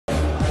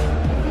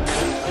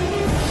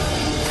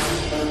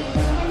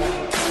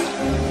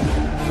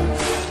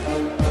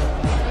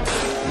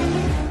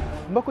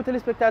mbokku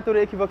téléspectateur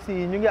Equivox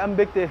yi ñu ngi am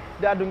mbégte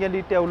di àddu ngeen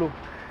di teewlu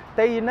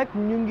tey nag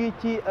ñu ngi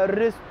ci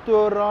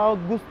restaurant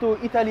Gusto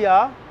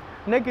Italia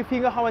nekk fii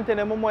nga xamante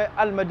ne moom mooy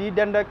Almadi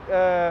dend ak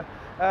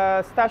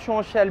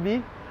station Shell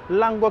bi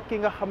langoog ki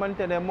nga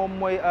xamante ne moom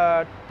mooy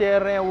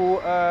terrain wu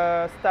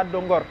Stade de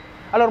Ngor.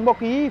 alors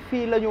mbokk yi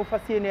fii la ñu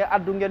fas yéene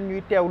àddu ngeen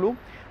ñuy teewlu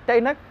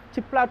tey nag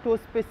ci plateau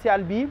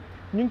spécial bi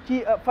ñu ngi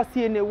ci fas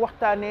yéene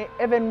waxtaanee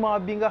événement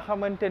bi nga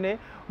xamante ne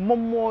moom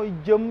moo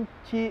jëm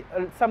ci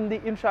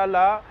samedi incha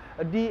allah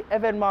di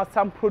événement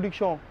Sam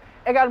Production.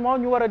 également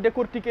ñu war a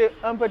décortiquer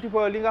un petit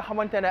peu li nga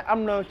xamante ne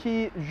am na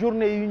ci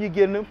journée yu ñu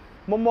génn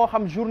moom moo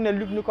xam journée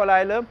Luc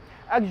Nicolaï la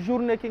ak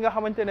journée ki nga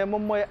xamante ne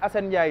moom mooy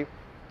Assane Ndiaye.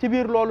 ci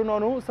biir loolu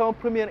noonu sama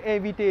premier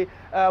invité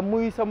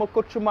muy sama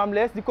coach Mame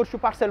Less di coach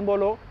Parcelles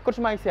Mbooloo coach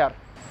maa ngi siyaar.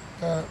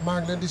 maa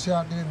ngi leen di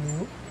siyaar di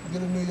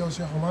leen nuyu yow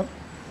Cheikh Omar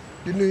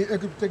di nuyu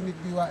équipe technique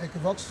bi waa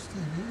Equivox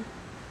TV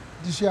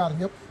di siyaar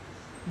ñëpp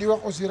di wax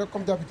aussi rek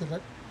comme d'habitude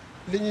rek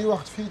li ñuy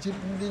wax fii ci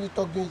li ñu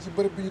toog nii ci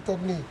bërëb bi ñu toog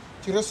nii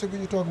ci resto bi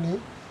ñu toog nii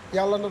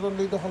yàlla na doon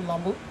luy doxal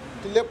làmb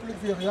te lépp luñ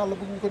fi wax yàlla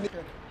bëgg ñu ko nit.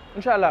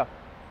 incha allah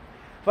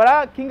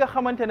voilà ki nga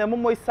xamante ne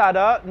moom mooy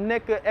Sada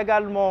nekk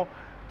également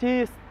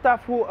ci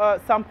staffu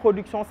Sam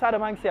Production Sada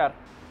maa ngi siyaar.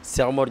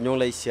 Cheikh Omar ñoo ngi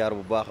lay siyaar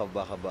bu baax a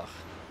baax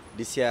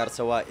di siyaar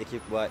sa waa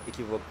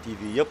Equivox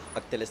TV yëpp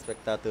ak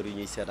téléspectateurs yu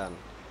ñuy seetaan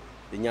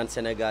di ñaan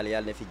Sénégal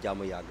yàlla na fi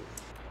jàmm yàgg.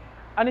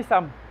 ani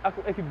Sam ak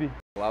équipe bi.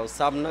 waaw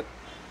Sam nag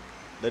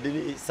da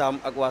di Sam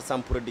ak waa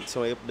Sam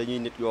Production yëpp dañuy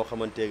nit yoo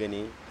xamante ne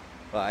nii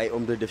waaw ay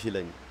homme de défi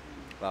lañ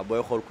waaw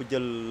booy xool ku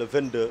jël le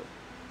 22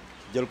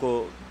 jël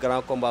ko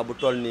grand combat bu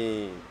toll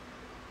ni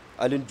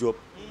Aline Diop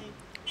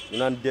ñu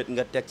naan déet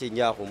nga teg ci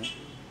njaaxum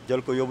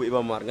jël ko yóbbu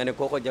Iba Mar nga ne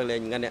koo ko jaglee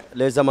nga ne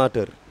les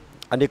amateurs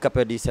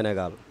handicapés du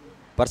Sénégal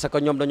parce que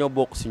ñoom dañoo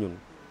bokk si ñun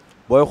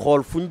booy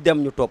xool fu ñu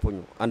dem ñu topp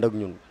ñu ànd ak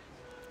ñun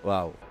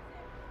waaw.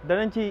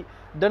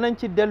 danañ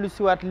ci dellu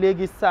siwaat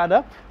léegi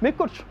Sada mais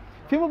coach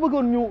fi ma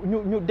bëggoon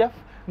ñu def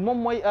moom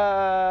mooy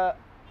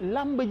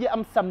lamb ji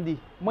am samedi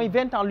mooy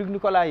 20 ans Luc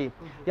Nicolaï yi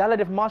yàlla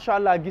def macha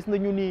allah gis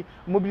nañu ni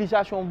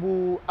mobilisation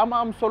bu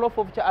am solo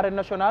foofu ci arène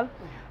nationale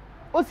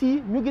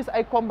aussi ñu gis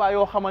ay combat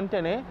yoo xamante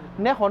ne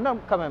neexoon na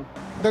quand même.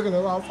 dëgg la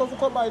waaw foofu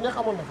combat yi neex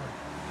amoon na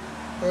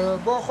fa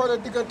boo xoolee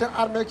diggante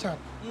Armée ak Thiat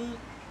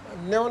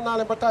neewoon naa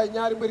leen ba taay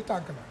ñaari mbëri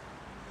tànk la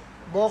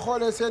boo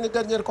xoolee seeni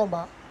dernier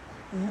combat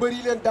mbër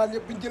yi leen daan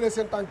yëpp bi ñu jëlee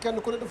seen tànk kenn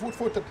ku ne dafa wut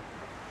foo tëdd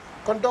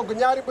kon donc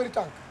ñaari mbëri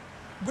tànk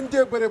buñ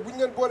dee bëree buñ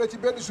leen boolee ci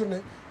benn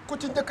journée ku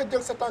ci njëkk a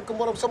jël sa tànk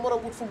morom sa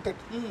morom wut fu mu tëdd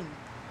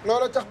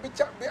loolu tax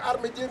bi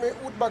Armée jéemee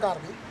wut bagaar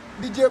bi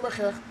di jéem a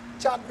xeex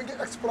Thiat mi ngi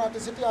exploité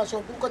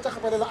situation bi mu ko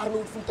caxabale la Armée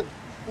wut fu mu tëdd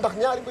ndax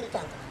ñaari mbëri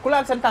tànk ku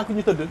laal seen tànk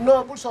ñu tëdd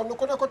non bul sonn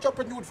ku ne ko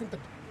coppet ñu wut fu mu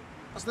tëdd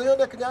parce que dañoo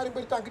nekk ñaari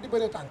mbëri tànk di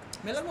bëree tànk.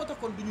 mais lan moo tax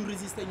kon du ñu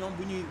résister ñoom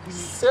bu ñuy.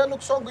 seenu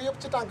song yëpp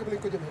ci tànk bi lañ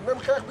ko jëmee même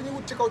xeex bi ñuy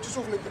wut ci kaw ci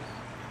suuf lañ jëm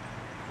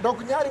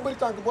donc ñaari mbëri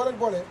tànk boo leen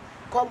boolee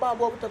combat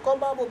boobu te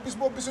combat boobu bis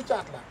boobu bisu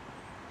Thiat la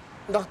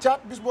ndax Thiat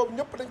bis boobu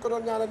ñëpp dañ ko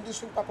doon ñaanal di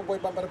suñ Papa Boy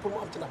Bambara pour mu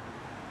am ci ndam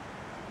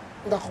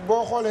ndax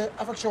boo xoolee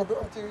affection bi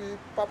am ci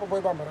Papa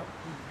Boy Bambara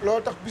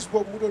loolu tax bis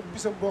boobu mu doon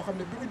bisam boo xam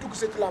ne bi muy dugg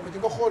see ci làmb ji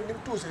nga xool ni mu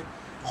tuusee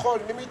xool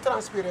ni muy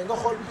transpiré nga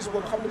xool bis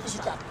boobu xam ne bisu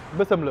Thiat la.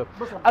 bësam la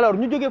alors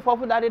ñu jógee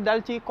foofu daal di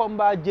dal ci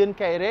combat Diène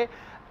Kaïré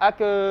ak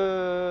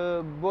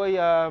booy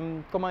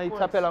comment il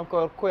s'appelle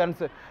encore Koyans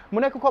mu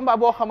nekk combat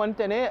boo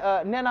xamante ne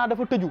nee naa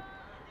dafa tëju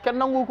kenn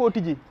nangu koo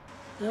tijji.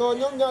 non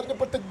ñoom ñaar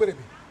ñëpp a tëj bëre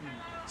bi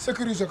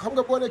sécuriser xam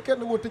nga boo ne kenn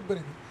moo tëj bëre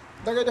bi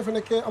da ngay defe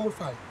ne kee amul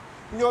faay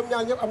ñoom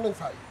ñaar ñëpp am nañ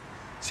faay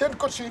seen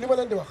coach yi li ma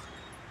leen di wax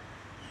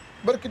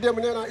barki démb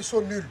nee naa ils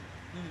sont nuls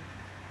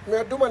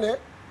mais du ma ne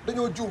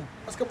dañoo juum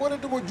parce que boo ne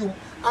duma juum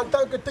en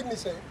tant que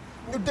technicien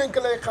ñu dénk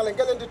lay xale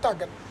nga leen di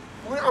tàggat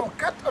mu am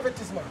 4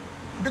 avertissement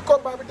bi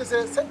combat bi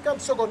desee 50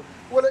 secondes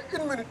wala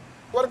 1 minute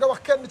war nga wax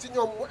kenn ci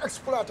ñoom mu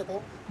exploité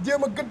ko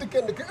jéem a gëdd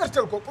kenn ki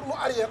ërtal ko pour mu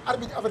arrière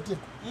arbitre avertir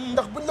ko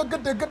ndax buñ la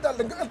gëddee gëddaal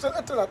la nga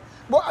ërtalaat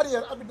boo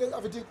arrière arbitre dañ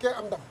avertir kee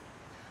am ndam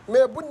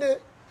mais buñ ne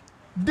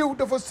diw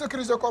dafa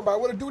sécuriser combat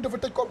wala diw dafa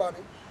tëj combat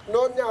bi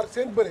noonu ñaar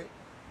seen bëre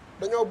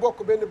dañoo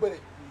bokk benn bëre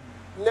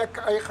nekk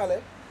ay xale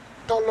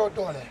tolloo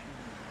doole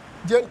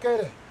Diène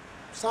Kaïré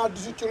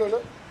 118 kilos la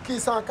kii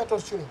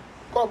 114 kilos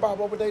combat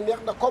boobu day neex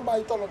ndax combat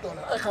yi tolloo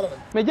doole ay xale lañ.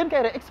 mais Diène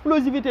Kaïré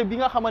explosivité bi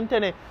nga xamante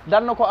ne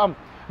daan na ko am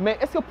mais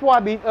est-ce que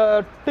poids bi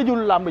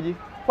tëjul làmb ji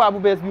poids bu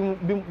bees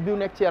bi mu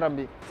nekk ci yaram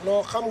bi.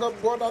 non xam nga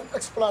boo daan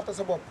exploité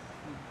sa bopp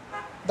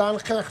daan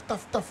xeex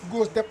taf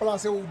gauche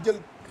déplacé wu jël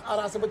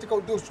arrangé ba ci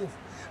kaw dóor suuf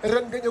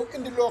ren nga ñëw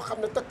indi loo xam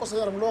ne teg ko sa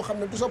yaram loo xam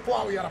ne du sa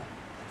poids wu yaram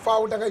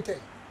faaw da ngay tey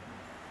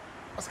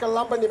parce que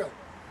làmba ni mel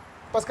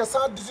parce que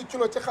 118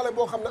 kilos ci xale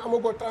boo xam ne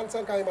amagoo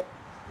 35 ans yi mat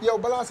yow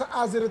balaa sa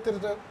âge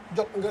retraité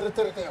jot nga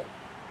retraité yow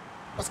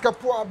parce que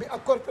poids bi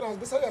ak corpulence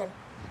bi sa yaram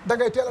da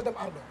ngay teel a dem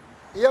ardo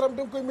yaram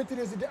da nga koy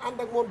maîtriser di ànd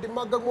ak moom di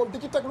màgg ak moom di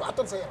ci teg lu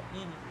attan sa yaram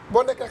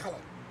boo nekkee xale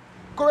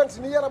Koyans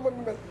ni yaramam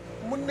mi mel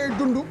mun nay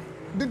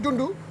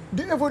dund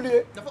di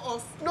évoluer dafa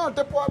os non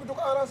te poids bi du ko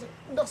arrangé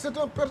ndax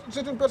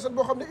c'est une personne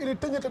boo xam ne il est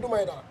tëñate du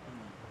may dara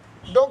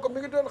donc mi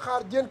ngi doon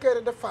xaar Diène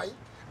Kaïré def faay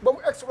ba mu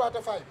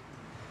exploité faay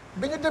bi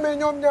bi ñu demee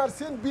ñoom ñaar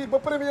seen biir ba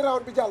premier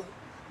round bi jàll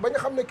ba ñu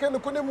xam ne kenn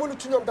ku ne mënu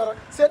ci ñoom dara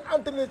seen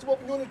entraîneur ci bopp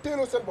ñoo ne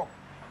teeloo seen bopp.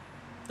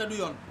 te du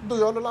yoon. du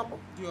yoonu làmb.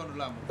 du yoonu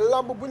làmb.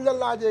 làmb buñ la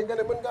laajee nga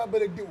ne mën ngaa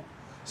bëreeg diw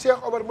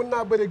Cheikh Omar mën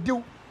naa bëreeg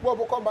diw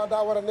boobu combat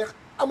daa war a neex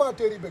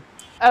amateur yi bëgg.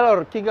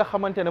 alors ki nga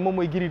xamante ne moom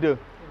mooy Gris 2.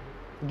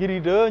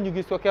 Gris 2 ñu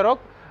gis ko keroog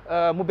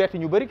mu bett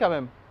ñu bëri quand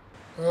même.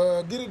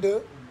 Gris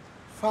 2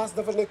 Fass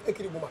dafa nekk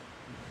écurie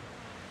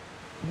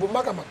bu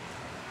mag a mag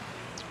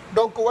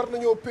donc war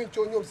nañoo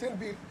pencoo ñoom seen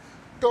biir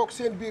toog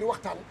seen biir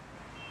waxtaan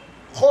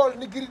xool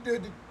ni Gris 2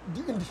 di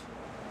indi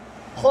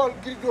xool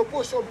Gris 2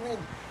 position bi muy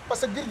indi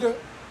parce que Gris 2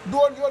 du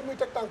woon yoon muy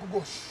teg tànk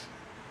gauche.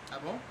 ah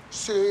bon.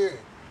 si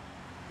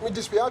mu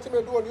dispiace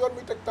mais du woon yoon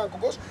muy teg tànk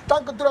gauche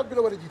tànk droite bi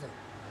la war a jiital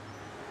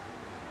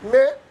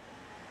mais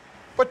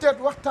peut-être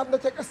waxtaan na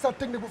ci ak staff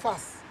technique bu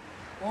Fass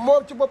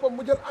moom ci boppam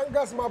mu jël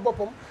engagement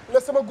boppam ne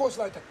sama gauche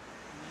laay teg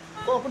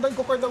kooku dañ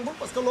ko koy nangul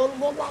parce que loolu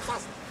moom waa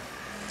Fass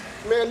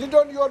mais li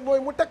doon yoon mooy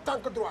mu teg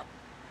tànk droite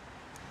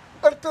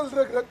ërtal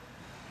Reug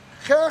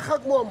xeex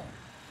ak moom.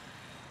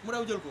 mu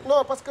daw jël ko.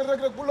 non parce que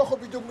Reug bu loxo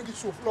bi jóg mi ngi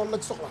suuf loolu la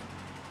ci soxla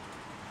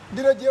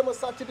dina jéem a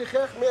sàcc di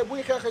xeex mais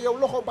buy xeexee yow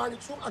loxo baa ngi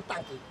ci suuf ak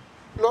tànk yi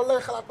loolu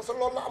lay xalaat parce que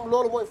loolu la am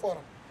loolu mooy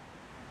fooram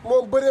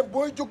moom bëreem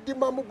booy jóg di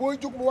màmm booy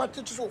jóg mu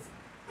wàcc ci suuf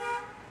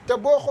te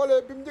boo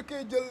xoolee bi mu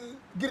njëkkee jël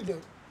Gris 2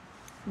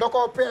 da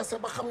koo peese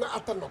ba xam ne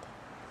attan na ko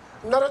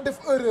nar a def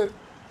erreur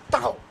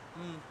taxaw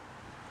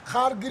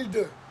xaar Gris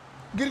 2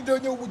 Gris 2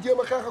 ñëw mu jéem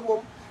a xeex ak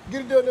moom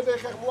Gris 2 ne day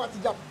xeex mu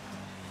wàcc jàpp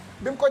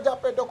bi mu ko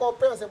jàppee da koo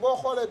peese boo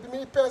xoolee bi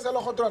muy peese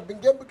loxo droite bi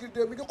ngémb Gris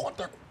 2 mi ngi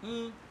xotteeku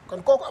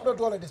kon kooku am na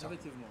doole déjà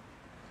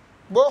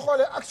boo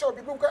xoolee action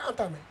bi mu koy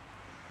entamé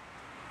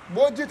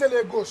boo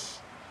jiitalee gauche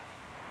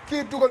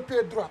kii dugal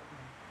pied droite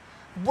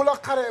bu la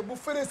xaree bu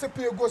feree sa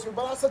pied gauche bi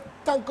balaa sa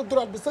tànk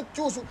droite bi sa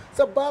cuusu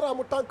sa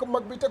baaraamu tànk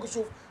mag bi tegu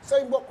suuf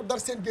say mbokk dar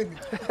seen gémmiñ.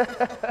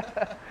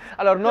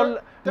 alors noonu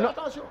te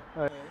attention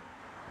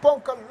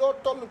ponkal loo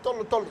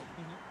toll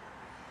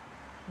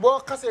boo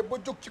xasee ba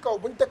jóg ci kaw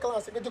buñ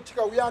déclenché nga jóg ci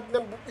kaw yaag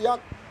nen bu yaag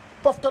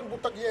poftan bu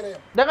toj yéene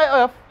yam da ngay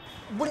oyof.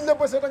 buñ la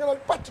bësee da nga naan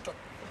pàcc toj.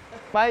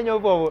 maa ngi ñëw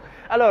boobu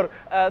alors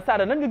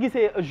Sada nan nga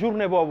gisee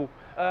journée boobu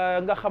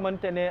nga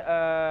xamante ne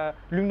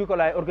Luc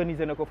Nicolaï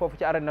organisé na ko foofu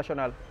ci arène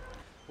nationale.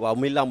 waaw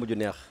muy làmb ju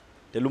neex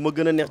te lu ma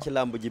gën a neex ci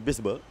làmb ji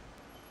bés ba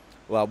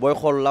waaw booy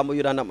xool làmb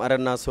yu daan am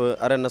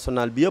arène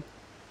nationale bi yëpp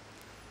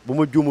bu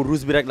ma juumul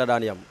rouge bi rek la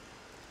daan yam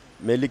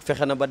mais Luc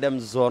fexe na ba dem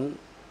zone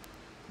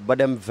ba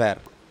dem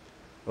vert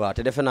waaw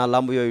te defe naa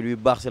làmb yooyu luy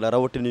baax si la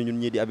rawatina ñun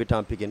ñii di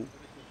habitant Pikine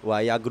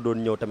waaw yàgg doon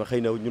ñëw tamit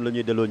xëy na ñun la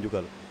ñuy delloo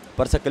njukkal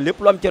parce que lépp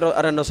lu am ci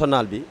arène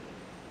nationale bi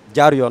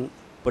jaar yoon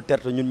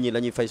peut-être ñun ñii la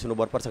ñuy fay suñu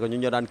bor parce que ñun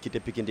ñoo daan quitté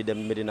Pikine di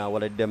dem Médina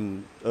wala di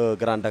dem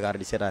Grand Dakar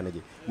di seetaane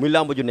ji muy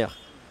làmb ju neex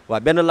waaw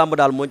benn làmb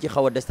daal moo ci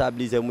xaw a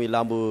déstabiliser muy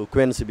làmb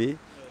Queens bi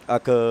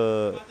ak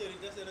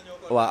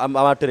waaw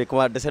amateur yi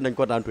comment dese nañ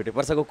ko daan tuuti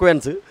parce que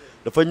Queens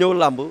dafa ñëw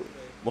làmb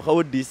mu xaw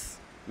a diis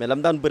mais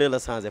lam daan bëree la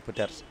changé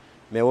peut-être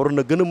mais waroon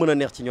na gën a mën a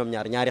neex ci ñoom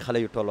ñaari xale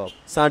yu tolloo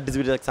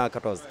 118 ak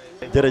 114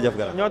 jërëjëf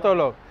gara ñoo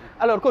tolloo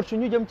alors coach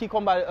ñu jëm ci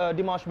combat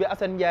dimanche bi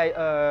Assane Ndiaye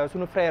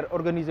sunu frère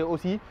organisé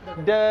aussi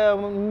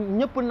de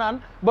ñëpp naan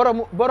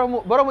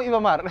boromu Iba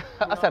Mar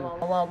Assane.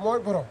 waaw mooy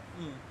borom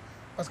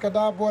parce que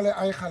daa boole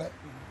ay xale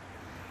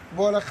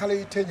boole xale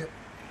yu teñe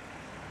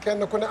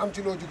kenn ku ne am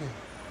ci loo jugee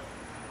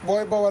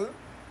booy bawal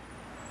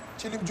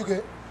ci lim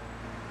jugee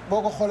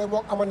boo ko xoolee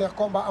moo ama neex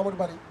combat amul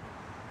bari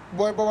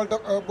booy bawal da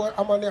booy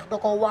ama neex da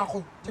koo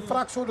waaxu ci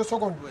fraction de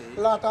seconde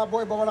laata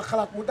booy bawal a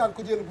xalaat mu daan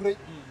ko jël bu rëy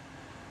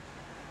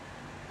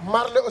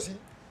Marley aussi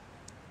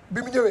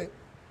bi mu ñëwee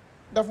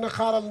daf na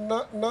xaaral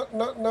na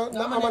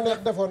ama neex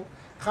defoon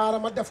xaaral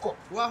ma def ko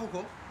waaxu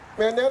ko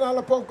mais nee naa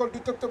la ponkal du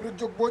tëb rek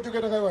jóg boo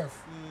jógee da ngay woyof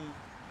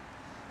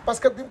parce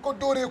que bi mu ko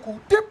dóoreeku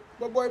tépp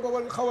ba booy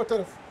bawal xaw a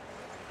tërëf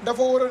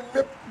dafa war a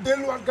mépp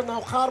delluwaat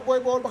gannaaw xaar booy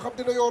bawal ba xam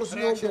dina yooru si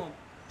ñoom déet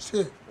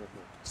si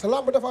sa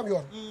làmb dafa am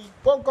yoon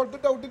ponkal du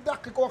daw di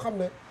dàq koo xam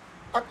ne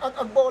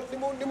ak bawal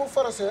ni mu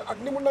farasee ak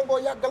ni mu nangoo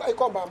yàggal ay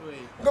combat am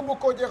nga bëgg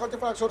koo jeexal ci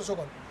fraction de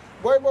seconde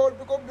booy bawal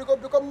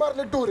bi ko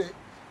Marley dóoree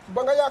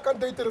ba nga yaakaar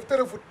day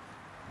tërëfut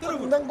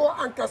nangoo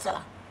encaissé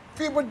la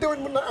fii ba déwén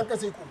mën na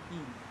encaissé ko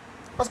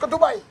parce que du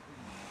bàyyi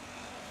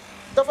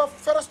dafa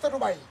fereste du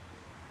bàyyi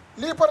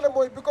lii problème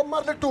mooy bi ko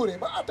Marley dóoree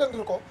ba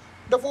atteindre ko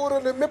dafa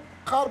waroon ne mépp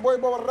xaar booy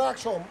bawal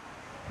réaction am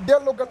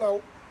dellu gannaaw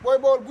booy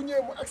bawal bu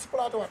ñëwee mu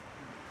exploité waat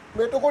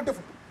mais da koo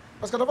defut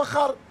parce que dafa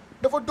xaar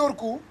dafa dóor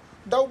ko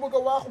daw bëgg a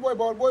waaxu booy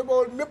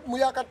bawal mépp mu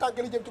yaakaar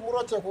tàggali jëm ci mu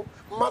rocceeku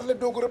Marley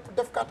doog rëpp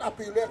def 4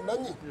 appuis yu leer nañ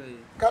ñi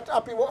 4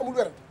 appuis moo amul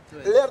werante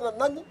leer na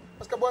nañ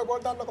parce que booy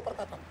bawal daan na ko par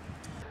 4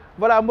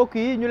 voilà mbokk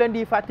yi ñu leen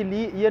di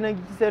fàttali yéen a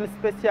ngi ci seen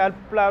spécial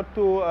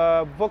plateau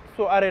Vox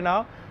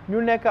Arena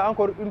ñu nekk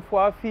encore une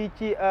fois fii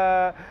ci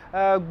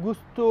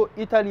Gusto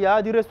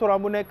Italia di restaurant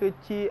bu nekk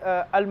ci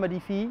Almadi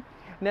fii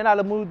nee naa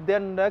la mu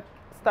den rek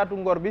stade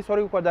Ngor bi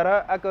sori ko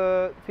dara ak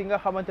fi nga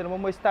xamante ne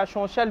moom mooy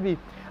station Shell bi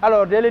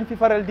alors dee leen fi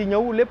faral di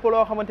ñëw lépp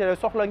loo xamante ne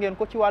soxla ngeen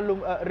ko ci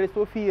wàllum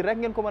resto fii rek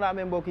ngeen ko mën a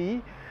amee mbokk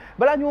yi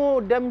balaa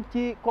ñu dem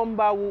ci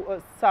combat wu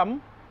Sam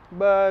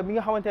ba bi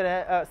nga xamante ne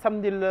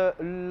samedi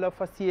la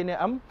fas yéene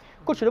am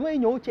coach damay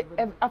ñëw ci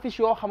affiche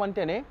yoo xamante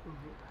ne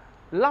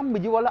lamb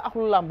ji wala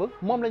aklu lamb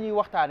moom la ñuy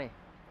waxtaanee.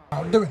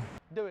 waaw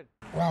déwén.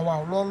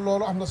 waaw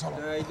loolu am na solo.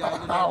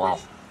 waaw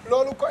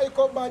loolu ko ay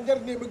combat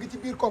njëriñ ma ngi ci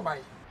biir combat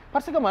yi.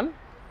 parce que man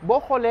boo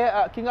xoolee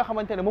ki nga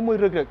xamante ne moom mooy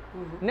Reug Reug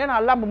nee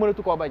naa lamb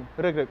mënatu koo bañ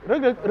Reug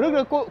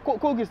Reug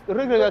koo gis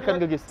Reug Reug kan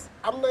nga gis.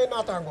 am nay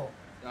naataangoo.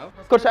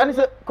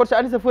 coach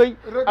ani sa feuille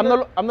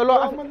am na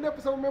loo man lépp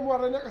sama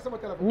mémoire la nekk sama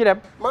téléphone. ñu dem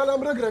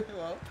maanaam Reug Reug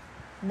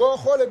boo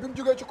xoolee bi mu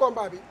jógee ci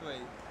combat bi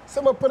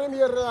sama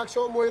première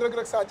réaction mooy Reug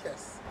Reug Sa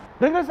Thies.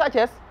 Reug Reug Sa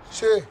Thies.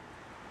 c'est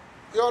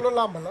yoonu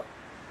lamb la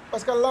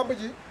parce que lamb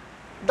ji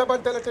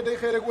dabante la te day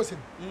xëy rek wasin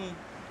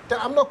te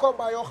am na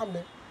combat yoo xam ne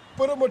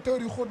promoteur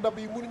yu xur dab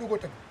yi mënuñu ko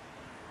tëgg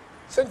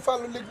sëñ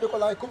Fallou Ligue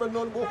Nicolas ku mel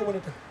noonu boo ko mën a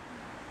tëgg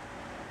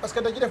parce que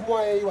dañuy def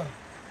moyens yi war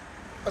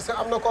parce que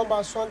am na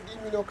combat 70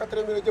 millions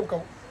 80 millions jëm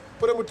kaw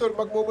promoteur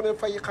mag moo mën a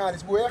fay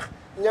xaalis bu weex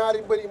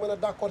ñaari mbër yi mën a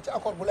d'accord ci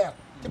accord bu leer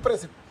ci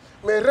principe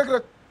mais Reug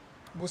Reug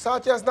bu Sa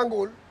Thies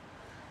nanguwul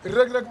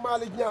Reug Reug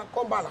Malick Niang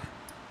combat la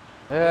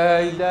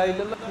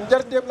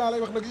njar déem laa lay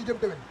wax nag yu jëm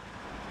déwén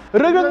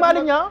Reug Reug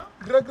Malick Niang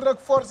Reug Reug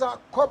Forza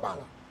combat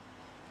la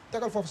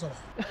tegal foofu solo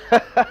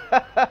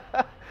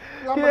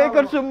kii ay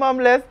coach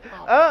Mame Less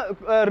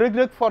Reug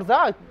Reug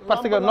Forza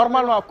parce que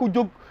normalement ku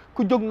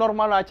jóg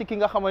normalement ci ki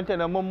nga xamante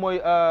ne moom mooy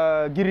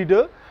Gris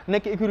 2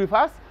 nekk écurie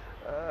Fass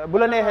bu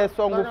la neexee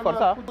songu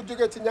Forza ku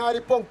jógee ci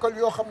ñaari ponkal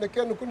yoo xam ne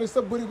kenn ku ne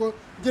sa bërigo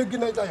jéggi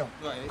na dayo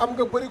am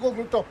nga bërigo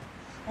lu topp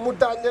mu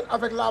daañ leen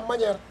avec la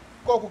manière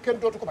kooku kenn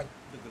dootu ko bañ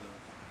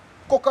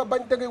ku ko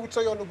bañ da ngay wut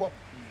sa yoonu bopp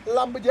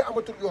lamb jee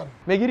amatul yoon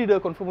mais Gris 2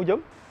 kon fu mu jëm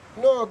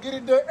non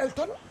Gris 2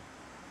 Elton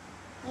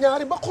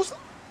ñaari ba xus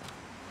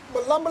ba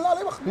lamb laa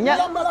lay wax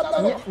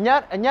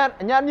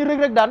ñaar ñi Reug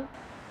Reug daan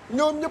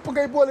ñoom ñëpp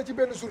ngay boole ci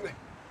benn journée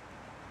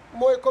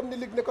mooy comme ni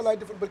Ligue Nicolas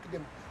defal barki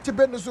dem ci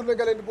benn journée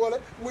nga leen di boole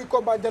muy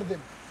combat njar dem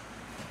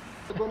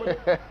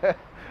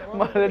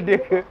maa la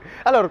dégg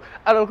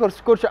alors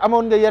coach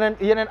amoon nga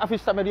yeneen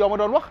affiche tamit yoo ma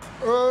doon wax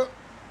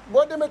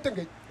boo demee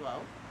Tëngéej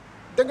waaw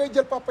da ngay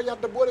jël Papa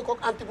Yade boole kook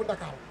anti bu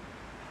Ndakaaru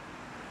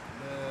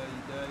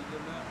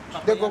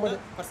déggoo ma de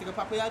parce que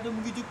Papa Yade mu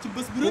ngi jóg ci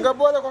bés bu rëy nga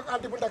boole kook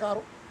anti bu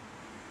Ndakaaru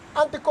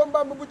anti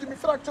combat bi mujj mi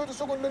fraction de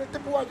seconde la ne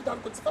tëpp waa ji daan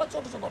ko ci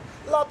fraction de seconde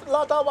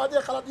laataa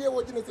waajee xalaat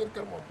yeewoo ji ne seen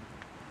kër moom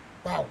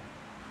waaw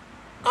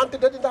anti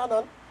da di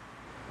ndaanaan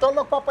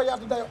tolloog Papa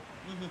Yade dayo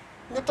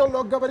ñu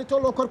tolloog gabari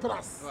tolloog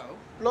corpulence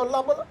loolu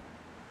lamb la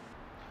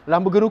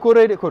lamb gënu ko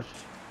rëy de coach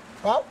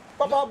waaw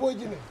Papa Boy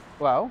Djiné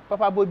waaw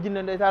Papa Boy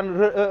Djiné ndeysaan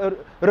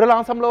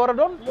relance am la war a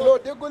doon non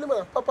déggoo li ma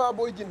la Papa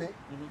Boy Djiné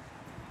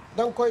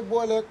da nga koy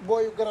booleeg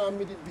booyu Grand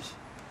Médine bi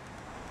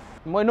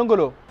mooy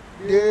nangoloo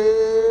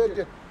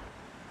déedéet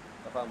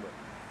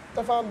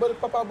Tafa Mbër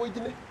Papa Boy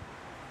Djiné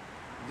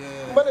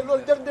ma ne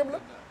loolu njëriñam la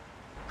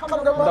xam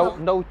nga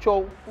maanaam ndaw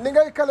coow ni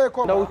ngay kalee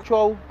combat ndaw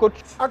coow coach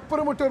ak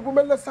promoteur bu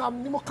mel ne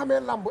Sam ni mu xamee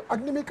lamb ak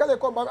ni muy kalee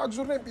combat bi ak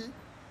journée bi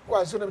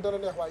waaye journée bi dana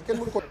neex waaye kenn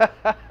mënu ko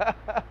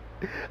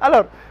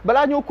alors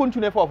balaa ñoo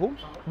continuer foofu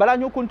balaa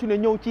ñoo continuer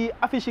ñëw ci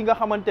affiche yi nga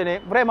xamante ne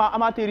vraiment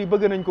amateurs yi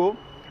bëgg nañ ko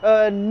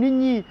nit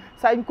ñi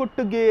saa ñu ko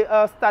tëggee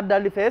stade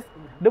daal di fees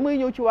damay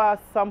ñëw ci waa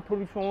Sam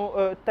Production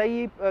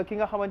tey ki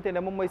nga xamante ne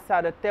moom mooy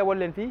Sada teewal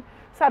leen fii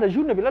Sada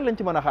journée bi lan lañ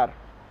ci mën a xaar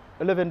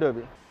le 22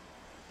 bi.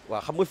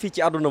 waaw xam nga fii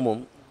ci àdduna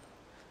moom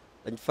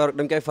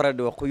dañ koy faral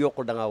di wax ku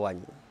yokkul da ngaa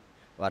wàññi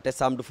waaw te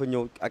Sam dafa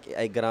ñëw ak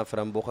ay grand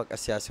frère bokk ak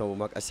association bu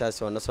mag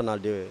association nationale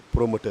des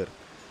promoteurs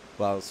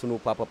waaw sunu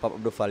papa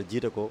Abdou Fall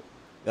jiite ko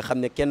nga xam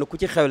ne kenn ku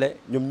ci xewle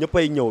ñoom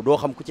ñëppay ñëw doo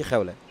xam ku ci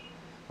xewle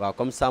waaw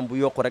comme Sam bu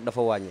yokku rek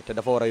dafa wàññi te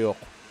dafa war a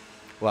yokku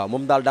waaw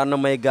moom daal daan na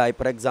may gars yi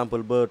par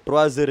exemple ba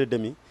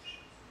 3h30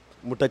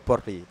 mu tëj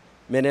porte yi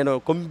mais nee na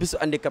comme bisu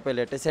handicapé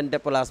la te seen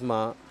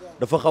déplacement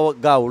dafa xaw a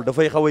gaawul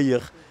dafay xaw a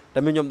yéex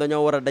tamit ñoom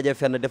dañoo war a daje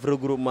fenn def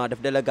regroupement def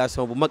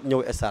délégation bu mag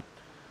ñëw stade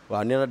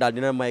waaw nee na daal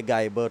dina may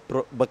gars yi ba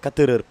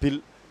 4h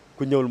pile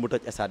ku ñëwul mu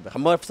tëj stade bi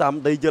xam nga Sam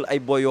day jël ay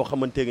boy yoo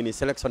xamante ne nii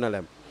sélectionné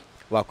leen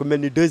waaw ku mel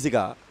ni 2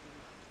 Ziga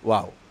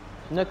waaw.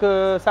 nekk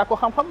saako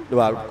xam-xam.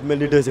 waaw ku mel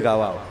ni 2 Ziga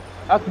waaw.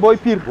 ak Boy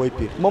Pire.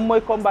 moom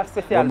mooy combat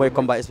spécial moom mooy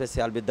combat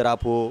spécial bi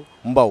drapeau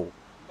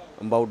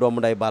Mbaw doomu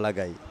nday Balla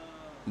Gaye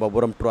Mbaw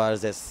borom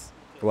 3S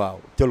waaw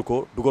jël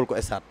ko dugal ko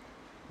stade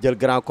jël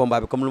grand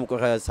combat bi comme lu ma ko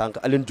waxee sànq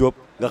Aline Diop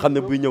nga xam ne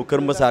buy ñëw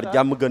Kër Massar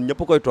jàmm gën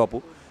ñëpp koy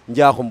topp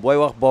njaaxum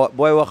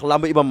booy wax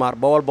lamb Iba Mar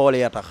bawal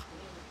yee tax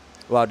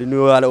waaw di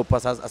nuyuwaale au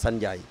passage Assane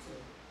Ndiaye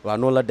waaw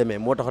noonu la demee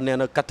moo tax nee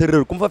na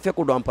 4h ku mu fa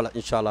fekku du am place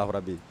incha allahu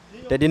rabbi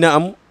te dina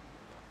am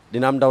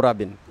ndaw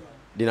rabine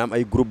dina am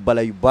ay groupe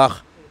bala yu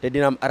baax te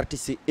dina am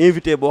artistes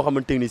invité boo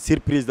xamante ni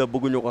surprise la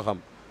bëgguñu ko xam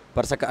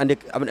parce que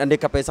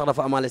handicapé sax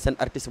dafa amaale seen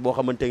artiste boo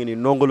xamante ni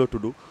nongo la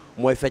tudd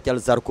mooy feccal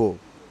Zarko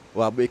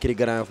waaw bu écrit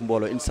Grand Yoff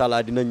mbooloo incha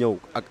allah dina ñëw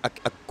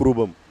ak groupe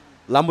am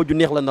lamb ju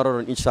neex la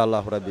naroon incha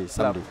allahu rabbi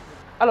samedi.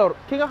 alors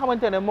ki nga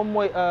xamante ne moom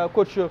mooy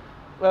coach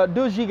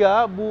 2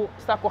 Giga bu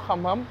Sakko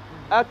xam-xam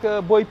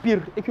ak Boy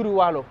Pire écurie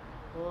Waalo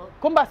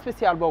combat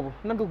spécial boobu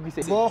nan nga ko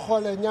gisee. boo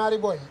xoolee ñaari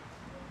boy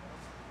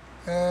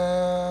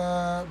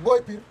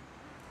Boy Pire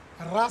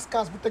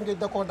raskaas bu Tëngéej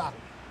da koo daan.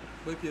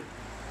 Boy Pire.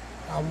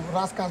 waaw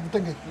raskaas bu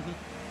Tëngéej.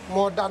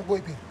 moo daan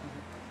Boy Pire.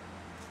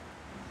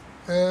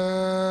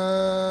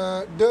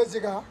 2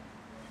 Giga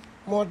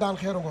moo daan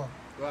Xeeru Ngor.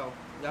 waaw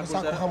mu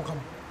sàkku xam-xam.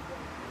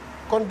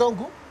 kon donc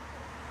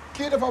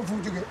kii dafa am fu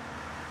mu jógee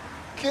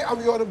kii am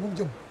yoonam bu mu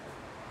jëm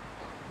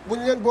buñ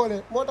leen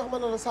boolee moo tax ma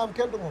ne la Sam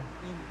kenn du moom.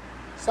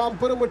 Sam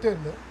promoteur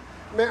la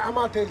mais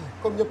amateur la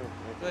comme ñëpp.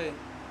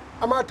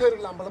 amateur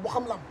làmb la bu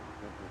xam làmb.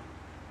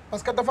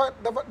 parce que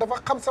dafa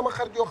xam sama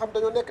xarit yoo xam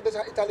dañoo nekk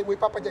déjà Italie muy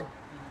Papa Dieng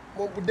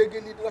moom bu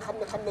déggee lii dina xam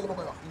ne li ma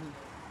koy wax.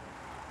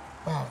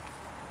 waaw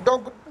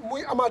donc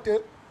muy amateur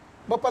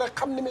ba pare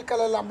xam ni muy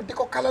kale làmb di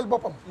ko kaleel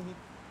boppam.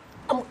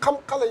 am xam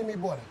xale yi muy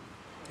boole.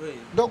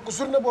 donc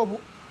journée boobu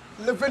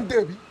le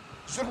 22 bi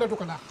journée du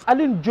ko daax.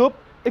 Aline Diop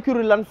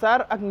écurie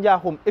Lansar ak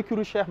Ndiakhoum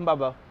écurie Cheikh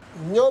Mbaba.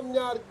 ñoom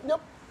ñaar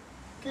ñëpp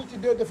kii ci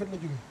 2 défaites la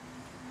jógee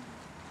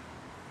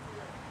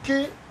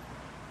kii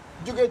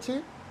jógee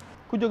ci.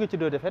 ku jóge ci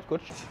 2 défaites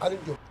coach. Aline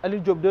Diop.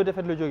 Aline Diop 2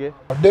 défaites la jógee.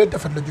 2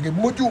 défaites la jógee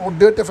bu ma juumul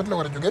 2 défaites la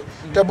war a jógee.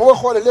 te bu ma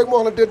xoolee léegi ma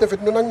wax la 2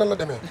 défaites ñu nag nan la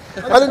demee.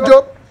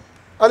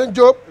 Aline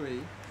Diop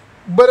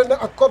bëri na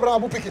ak Cobra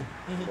bu Pikine.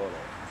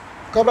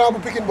 Cobra bu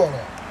Pikine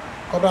booloo.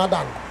 Cobra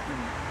daan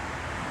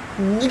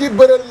ko. ñi ngi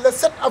bëre le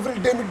 7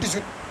 avril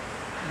 2018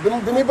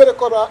 bi muy bëre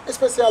Cobra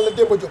spécial la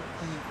Demba Diop.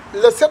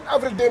 le 7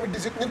 avril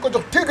 2018 ñu ngi ko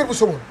jox Tigre bu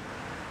Somone.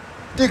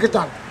 Tigre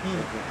tànn.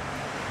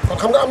 kon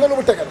xam nga am na lu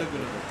mu tegal.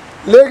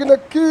 léegi nag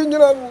kii ñu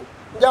naan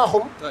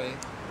Ndiakhoum.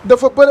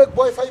 dafa bëre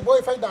Boy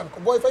Faye daan ko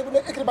Boy Faye bu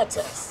nekk écrit bat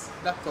CS.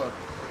 d'accord.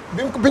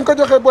 biñ ko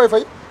joxee Boy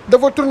Faye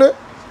dafa tourné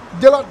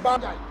jëlaat Baara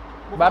Ndiaye.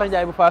 Baara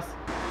Ndiaye bu Fass.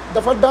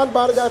 dafa daan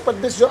Baara Ndiaye par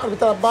décision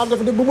arbitrale Baara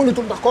dafa ne bu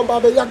mënatul ndax combat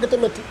ba yàgg te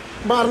métti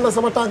Baara na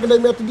sama tànk day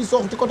métti di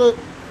soox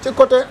ci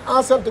côté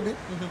enceinte bi.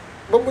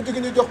 ba mu jóge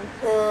ñu jox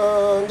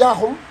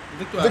Ndiakhoum.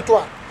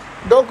 victoire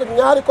donc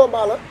ñaari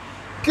combat la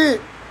kii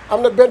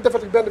am na benn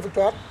défaite benn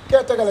victoire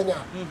kee tegale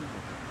ñaar.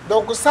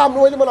 donc Sam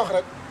mooy li ma la wax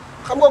rek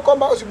xam nga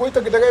combat aussi booy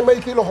tëgg da ngay may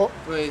kii loxo.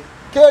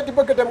 kee di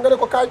bëgg dem nga ne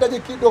ko kaay daje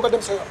kii doo ko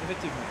dem sa yoon.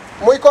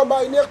 effectivement muy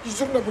combat yi neex ci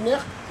journée bu neex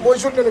mooy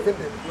journée le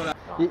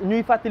 22.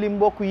 ñuy fàttali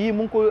mbokk yi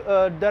mu ngi ko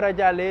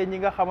darajaale ñi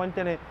nga xamante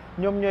ne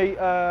ñoom ñooy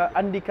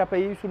handicapé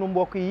yi sunu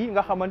mbokk yi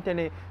nga xamante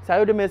ne saa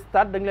yoo demee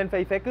stade da nga leen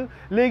fay fekk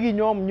léegi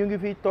ñoom ñu ngi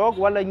fi toog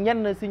wala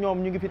ñenn si ñoom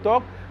ñu ngi fi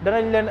toog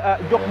danañ leen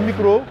jox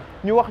micro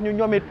ñu wax ñu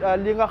ñoom it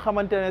li nga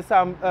xamante ne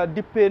Sam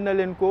dippee na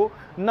leen ko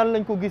nan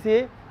lañ ko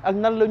gisee ak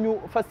nan la ñu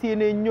fas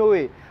yéenee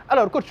ñëwee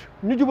alors coach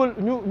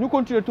ñu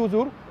continuer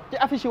toujours ci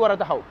affiche yi war a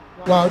taxaw.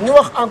 waaw ñu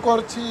wax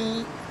encore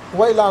ci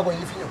waylaago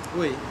yi fi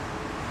ñëw. oui.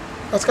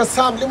 parce que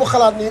Sam li mu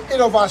xalaat ni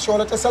innovation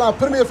la te c'est la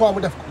première fois mu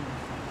def ko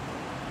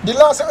di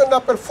lancer un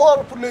appel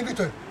fort pour les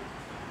lutteurs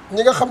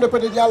ñi nga xam ne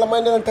peut-être yàlla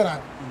may na leen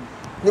teraanga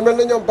ñu mel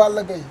ne ñoom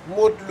Balla Gaye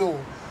Modou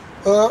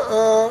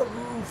Lo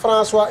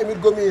François Émile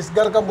Gomis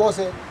Garga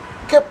Mbossé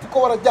képp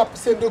ko war a jàpp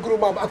seen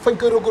regroupement ak fañ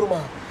koy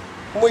regroupement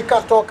muy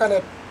carton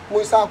canette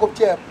muy saako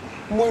ceeb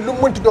muy lu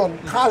mu mënti doon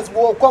xaalis bu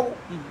wow koŋ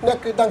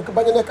nekk donc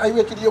bañ a nekk ay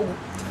wecc di yëngu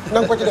na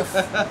nga ko ci def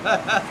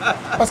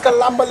parce que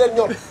làmba leen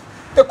ñoom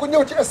te ku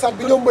ñëw ci stade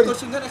bi ñoom bëri.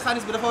 kon nga ne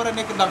xaalis bi dafa war a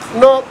nekk ndànk.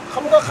 non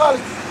xam nga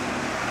xaalis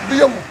du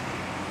yëngu.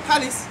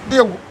 xaalis du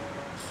yëngu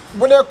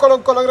bu nee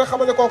kolong rek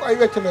xam ne kooku ay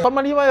wecc la. kon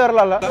man yi ma yor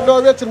la.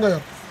 non wecc nga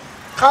yor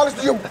xaalis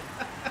du yëngu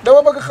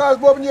dama bëgg xaalis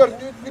boobu ñu yor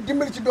ñu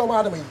dimbali ci doomu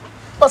aadama yi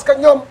parce que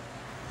ñoom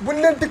buñ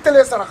leen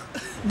digtalee sarax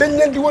dañ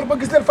leen di wër ba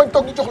gis leen fañ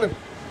toog ñu jox leen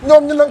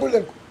ñoom ñu nangul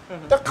leen ko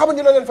te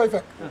xamuñu la leen fay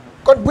fekk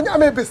kon bu ñu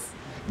amee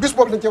bis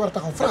boobu dañ cee war a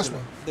taxaw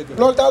franchement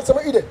loolu daal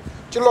sama idée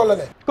ci loolu la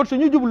ne. kon su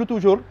ñu jublu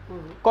toujours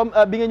comme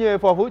bi nga ñëwee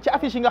foofu ci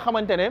affiche yi nga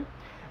xamante ne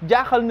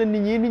jaaxal na nit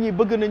ñi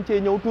bëgg nañ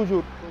cee ñëw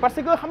toujours parce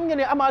que xam nga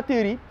ne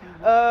amateurs yi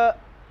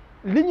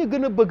li ñu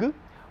gën a bëgg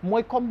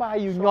mooy combat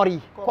yu ñor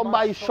yi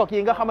combat yu choc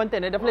yi nga xamante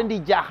ne daf leen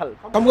di jaaxal.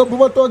 xam nga bu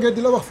ma toogee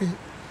di la wax fii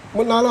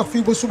mën naa la wax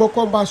fii ba suba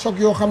combat choc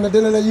yoo xam ne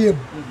dina la yéem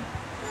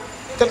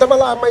te dama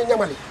laa may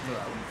ñamali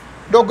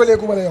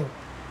doggaleegu ma la yow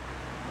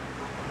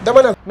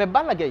dama ne. mais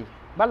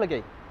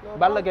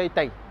Balla Gaye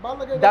tey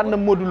daan na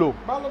Modou Lo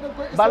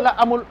Balla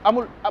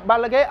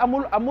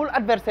amul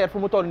adversaire fu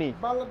mu toll nii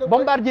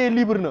Bombardier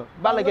libre na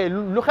Balla Gaye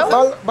lu xew.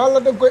 Balla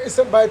da nga koy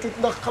istan bàyyi tuuti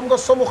ndax xam nga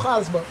somu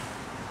xaalis ba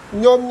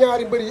ñoom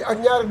ñaari mbër yi ak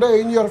ñaari doyo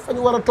yi ñu yor fa ñu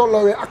war a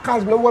tolloowee ak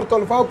xaalis bi na mu war a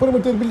toll faaw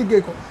promoteur bi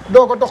liggéey ko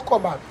doo ko dox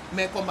combat bi.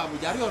 mais combat bu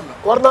jaar yoon la.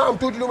 war naa am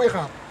tuuti lu muy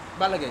xaar.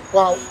 Balla Gaye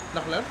waaw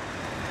ndax lan.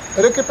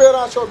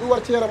 récupération bi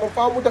war ci yaramam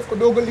faaw mu def ko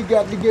doog a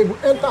liggéeyaat liggéey bu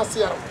intense ci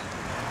yaram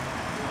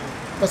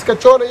parce que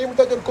coono yi mu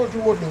dajoon contre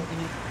Modou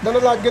Lo dana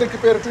laaj nga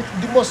récupérer tuuti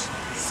di mos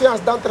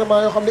séance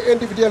d'entraînement yoo xam ne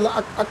individuel la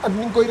ak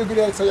ni nga koy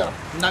régulier sa yaram.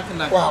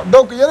 ndànk waaw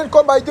donc yeneen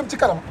combat yi jëm ci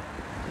kanam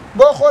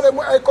boo xoolee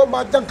mu ay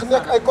combat jànq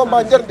nekk ay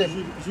combat njërndeem.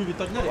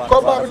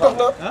 combat bi dox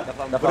na.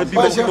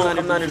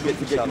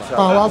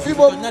 waaw fii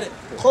boobu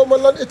xaw ma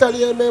lan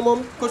italien mais moom.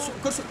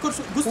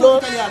 gusto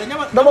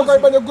dama koy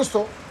bañ a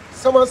gusto.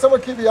 sama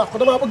kii bi yàqu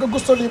damaa bëgg a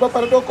gusto lii ba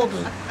pare doo ko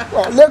kii.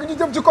 waaw léegi ñu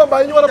jëm ci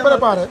combat yi ñu war a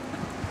préparer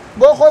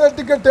boo xoolee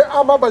diggante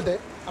Ama Baldé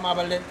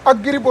ak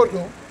Gris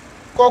Bordeaux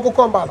kooku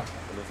combat la.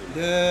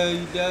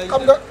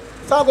 xam nga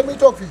Sadio miy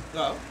toog fii.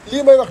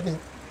 lii may wax nii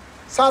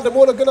Sadio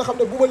moo la gën a xam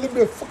ne bu ma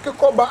limee fukki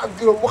combat ak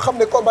juróom mu xam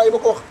ne combat yi ma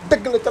ko wax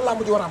dëgg la ca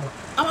làmb ji war a am la.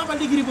 Ama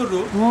Baldé Gris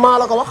Bordeaux. maa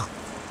la ko wax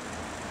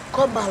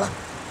combat la.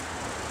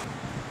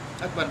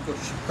 ak ban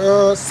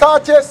coach. Sa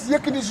Thiès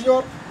Yékini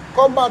Junior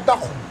combat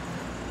dàqu.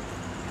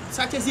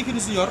 Sa Thiès Yékini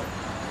Junior.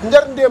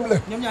 njar ndéem la.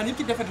 ñoom ñaar ñëpp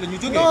ci défaite la ñu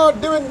jógee. non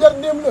déwén njar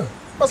ndéem la.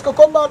 parce que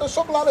combat de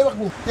choc laa lay wax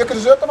nii. Yékini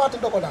Junior Tapha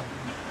Tine da ko daal.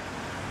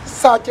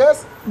 Sa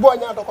Thiès Boy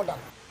Niang da ko daal.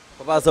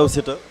 Papa Sow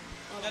Siteu.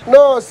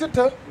 non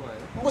Siteu.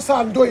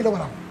 Moussa Ndoye la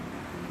war a am.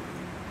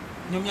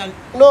 ñoom ñaar.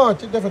 non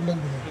ci défaite lañ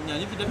bëgg. ñoom ñaar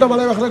ñëpp ci défaite dama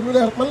lay wax rek lu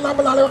leer man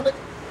làmb laa lay wax de.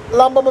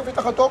 làmb ma fi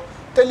tax a toog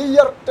te li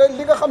yar te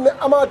li nga xam ne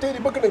amateurs yi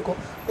bëgg nañ ko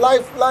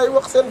laay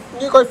wax seen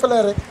ñi koy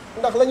flairé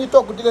ndax la ñuy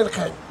togg di leen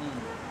xeeñ.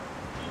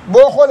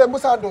 boo xoolee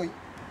Moussa Ndoye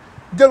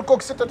jël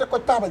kook Siteu te ko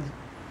taabal ji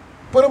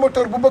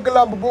promoteur bu bëgg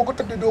làmb boo ko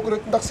tëddee doo ko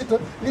rek ndax Siteu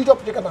liy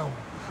topp ci gannaaw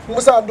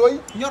Moussa Ndoye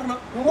ñor na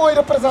mooy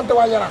représenté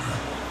waa Yaraax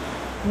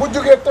bu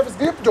jógee tefes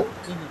gi yëpp jóg.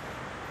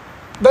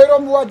 day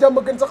romb waa jàmm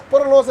gën sax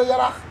prononcé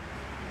Yaraax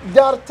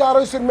jaar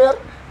Thiaroye-sur-Mer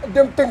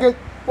dem Tëngéej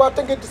waa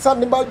Tëngéej di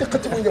sànni mbaal di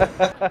xëcc muy ñëw.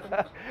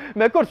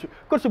 mais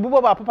coach bu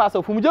boobaa Papa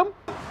Sow fu mu jëm.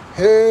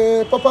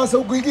 Papa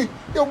Sow guy gi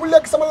yow bu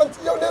lekk sama lan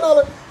yow nee naa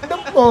la dem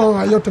oh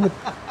waay yow tamit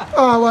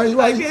waay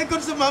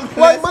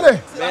waaye ma ne.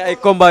 mais ay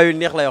combat yu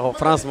neex lay wax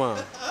franchement.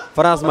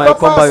 franchement ay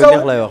combat yu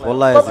neex lay wax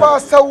wallaahi. Papa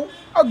Sow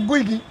ak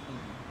guy gi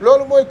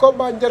loolu mooy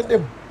combat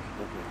njëriñam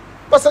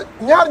parce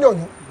que ñaar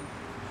ñooñu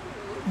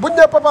buñ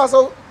ne Papa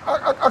Sow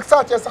ak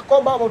Sa Thiès sax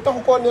combat boobu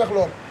taxu koo neex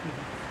lool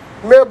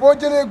mais boo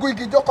jëlee guy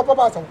gi jox ko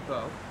Papa Sow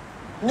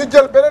ñu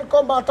jël beneen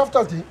combat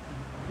taftal ci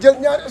jël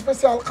ñaari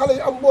spécial xale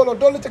yi am mbooloo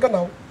dolli ci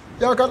gannaaw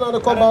yaakaar naa ne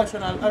combat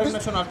arène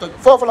nationale toj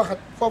foofu la xaj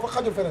foofu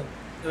xajul feneen.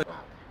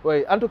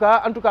 oui en tout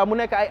cas mu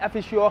nekk ay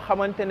affiches yoo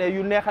xamante ne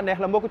yu neex a neex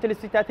la mbokku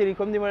téléspectateurs yi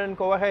comme ni ma leen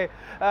ko waxee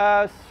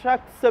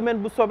chaque semaine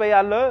bu soobee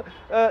yàlla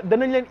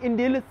danañ leen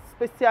indil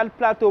spécial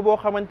plateau boo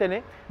xamante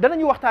ne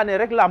danañu waxtaanee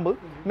rek làmb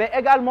mais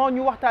également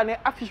ñu waxtaanee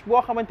affiche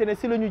boo xamante ne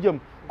si la ñu jëm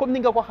comme ni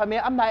nga ko xamee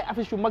am na ay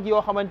affiches yu mag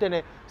yoo xamante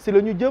ne si la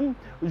ñu jëm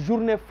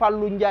journée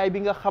Fallou Ndiaye bi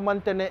nga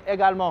xamante ne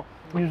également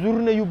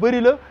journée yu bëri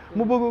la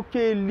mu bëgg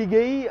cee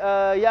liggéey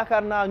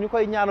yaakaar naa ñu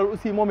koy ñaanal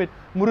aussi moom it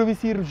mu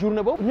réussir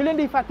journée boobu ñu leen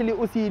di fàttali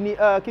aussi ni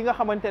ki nga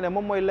xamante ne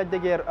moom mooy Lac de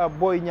Guiers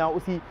Boy Niang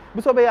aussi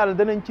bu soobee yàlla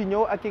danañ ci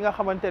ñëw ak ki nga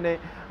xamante ne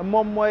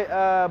moom mooy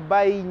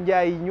Baye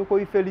Ndiaye ñu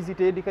koy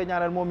féliciter di ko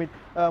ñaanal moom it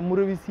mu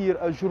réussir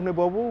journée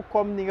boobu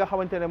comme ni nga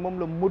xamante ne moom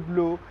la Modou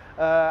Lo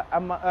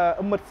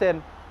Eumeu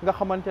Sène nga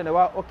xamante ne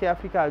waa OK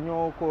Africa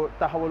ñoo ko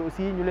taxawal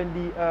aussi ñu leen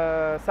di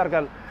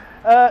sargal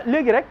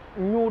léegi rek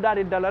ñu daal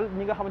di dalal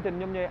ñi nga xamante ne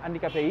ñoom ñooy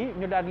handicapé yi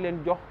ñu daal di leen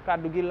jox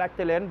kàddu gi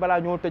laajte leen balaa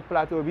ñoo tëj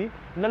plateau bi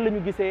nan la ñu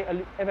gisee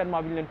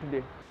événement bi ñu leen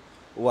tuddee.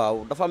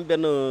 waaw dafa am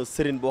benn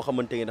sëriñ boo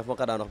xamante ni dafa ma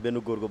ko daan wax benn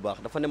góor gu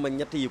baax dafa ne ma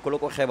ñett yi ku la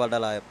ko xeebal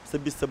dalaa yëpp sa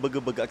bis sa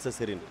bëgg-bëgg ak sa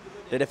sëriñ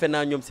te defe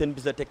naa ñoom seen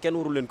bis la te kenn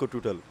waru leen ko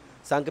tuutal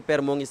sànq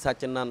père moo ngi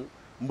sàcc naan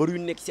mbër yu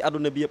nekk si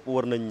àdduna bi yëpp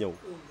war nañ ñëw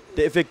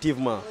te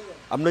effectivement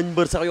am nañ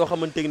mbër sax yoo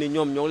xamante ni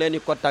ñoom ñoo ngi leen di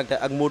contacter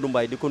ak Modou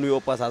Mbaye di ko nuyu au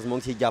passage moo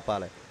ngi siy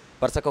jàppale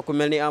parce que ku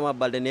mel ni Ama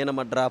Baldé nee na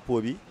ma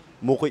drapeau bi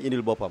moo koy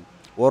indil boppam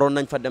waroon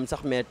nañ fa dem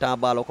sax mais temps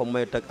baala ko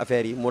may teg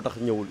affaire yi moo tax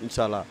ñëwul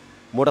incha allah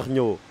moo tax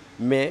ñëwoo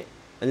mais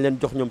dañ leen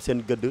jox ñoom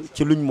seen gëdd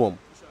ci luñ moom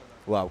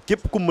waaw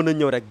képp ku mën a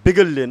ñëw rek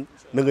bégal leen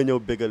na nga ñëw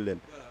bégal leen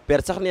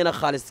père sax nee na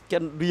xaalis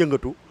kenn du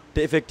yëngatu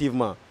te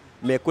effectivement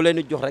mais ku leen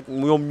di jox rek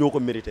ñoom ñoo ko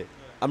mérité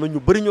am na ñu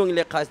bëri ñoo ngi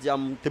lekk xaalis ji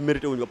am te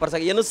mérité wuñu ko parce que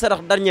yenn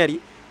sarax dernière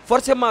yi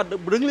forcément da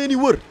nga leen di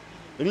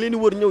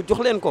wër ñëw jox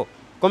leen ko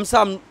comme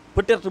ça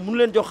peut-être mënu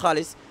leen jox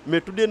xaalis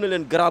mais tuddee na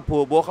leen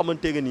drapeau boo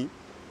xamante ne nii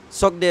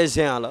choc des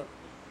géants la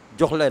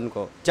jox leen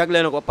ko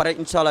jagleel ko pare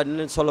incha allah dina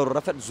leen solo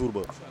rafet jour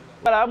ba.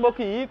 voilà mbokk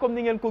yi comme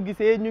ni ngeen ko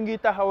gisee ñu ngi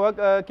taxaw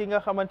ak ki nga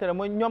xamante ne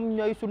mooy ñoom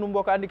ñooy sunu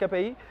mbokk handicapé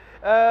yi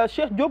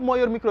Cheikh Diop moo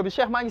yor micro bi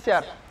Cheikh maa ngi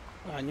siyaar.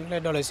 waaw ñu ngi lay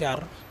doole siyaar.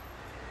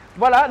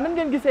 voilà nan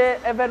ngeen gisee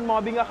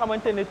événement bi nga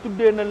xamante ne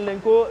tuddee nañ leen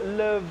ko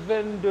le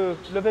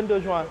 22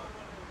 juin.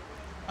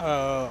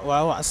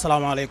 waaw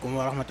asalaamaaleykum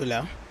wa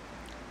rahmatulah.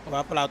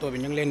 waa plateau bi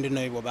ñu ngi leen di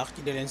nuyu bu baax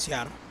ci di leen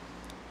siyaar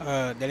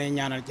da leen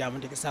ñaanal jàmm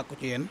di ko sàkku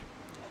ci yéen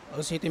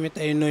aussi tamit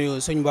tey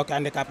nuyu suñ mbokki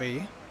handicapé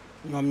yi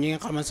ñoom ñi nga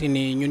xamante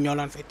ni ñun ñoo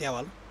leen fi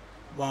teewal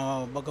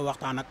bon bëgg a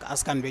waxtaan ak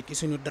askan bi ci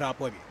suñu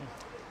drapeau bi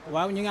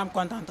waaw ñi ngi am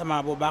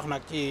contentement bu baax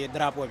nag ci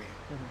drapeau bi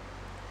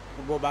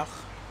bu baax.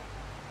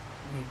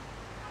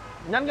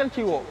 ñan ngeen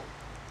ciy woo.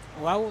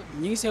 waaw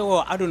ñi ngi see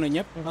woo àdduna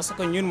ñëpp. parce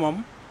que ñun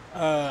moom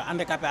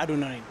handicapé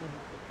àdduna nañ.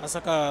 parce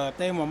que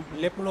tey moom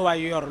lépp lu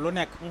waay yor lu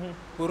nekk.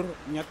 pour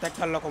ñu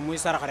tegtal la ko muy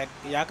sarax rek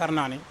yaakaar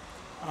naa ni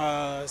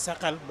sa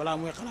xel balaa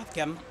muy xalaat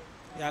kenn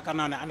yaakaar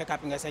naa ne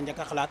handicapé nga seen njëkk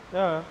a xalaat.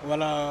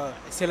 wala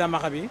si la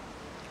maxa bi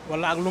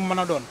wala ak lu mu mën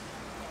a doon.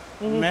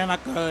 mais nag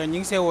ñi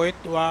ngi see woo it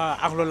waa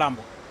axlu làmb.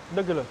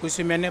 dëgg la ku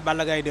si mel ni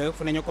Balla Gaye 2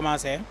 fu ne ñu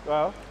commencé.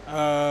 waaw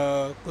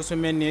ku si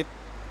mel ni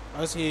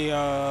aussi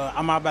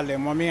Ama Baldé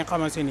moom mi nga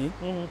xamante ni.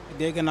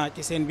 dégg naa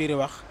ci seen biir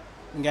wax.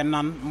 ngeen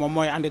naan moom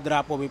mooy andi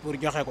drapeau bi pour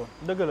joxe ko.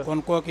 dëgg la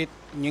kon kooku it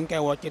ñu ngi koy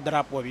woo ci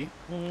drapeau bi.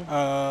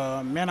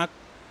 mais nag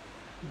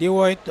di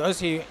woo it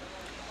aussi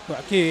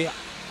kii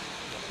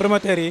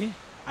promoteurs yi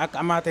ak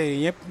amateur yi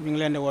ñëpp ñu ngi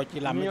leen di woo ci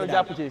làmb ñu ñëw ji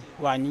jàpp ci.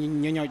 waaw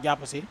ñu ñëw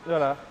jàpp si.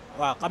 voilà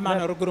waaw xam naa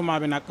ne regroupement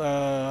bi nag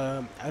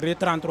rue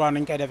 33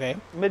 nañ koy defee.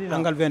 Médina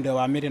angle 22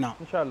 waaw Médina.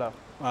 incha allah.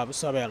 waaw bu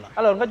soobee la.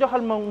 alors nga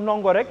joxal ma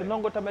ndongo rek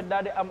ndongo tamit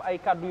daal di am ay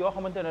kàddu yoo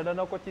xamante ne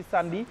dana ko ci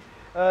sànni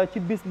ci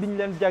bis biñ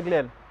leen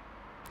jagleel.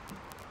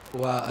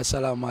 waa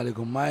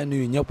asalaamaaleykum maa ngi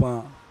nuyu ñëpp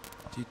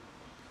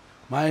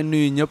maa ngi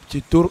nuyu ñëpp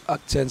ci tur ak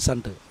seen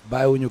sant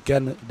bàyyiwuñu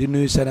kenn di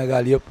nuyu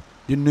Sénégal yëpp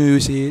di nuyu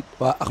si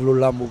waa axlu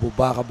làmb bu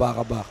baax a baax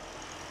a baax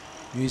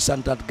ñuy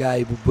santat gars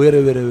yi bu wér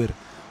a wér a wér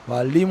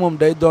waaw lii moom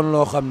day doon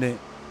loo xam ne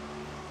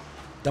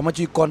dama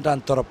ciy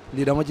kontaan trop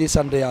lii dama ciy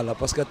sant yàlla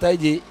parce que tey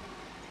jii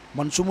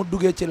man su ma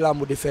duggee ci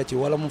làmb di fecc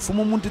wala fu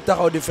ma munti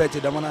taxaw di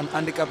fecc dama naan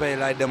handicapé yi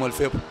laay demal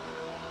fépp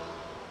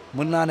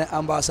mën naa ne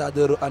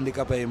ambassadeur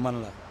handicapé yi man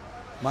la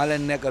maa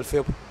leen nekkal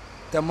fépp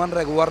te man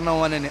rek war na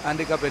wane ni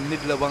handicapé nit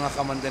la ba nga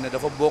xamante ne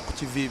dafa bokk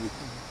ci vie bi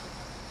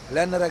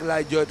lenn rek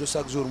laay jooytu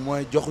chaque jour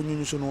mooy joxuñu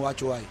ñu suñu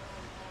wàccuwaay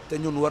te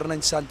ñun war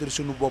nañ sentir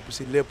suñu bopp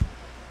si lépp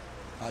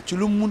waaw ci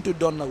lu mu munti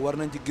doon nag war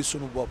nañ ci gis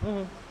suñu bopp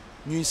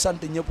ñuy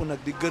sant ñëpp nag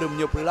di gërëm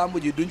ñëpp làmb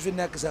ji duñ fi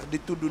nekk sax di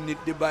tudd nit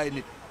di bàyyi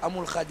nit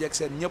amul xaaj ak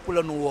seen ñëpp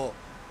la ñu woo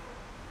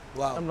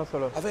waaw am na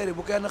solo affaire yi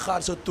bu kenn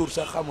xaar sa tur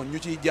sax xamul ñu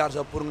ciy jaar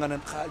sax pour nga ne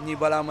ñi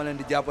balaa ma leen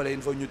di jàppale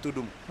il faut ñu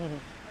tuddum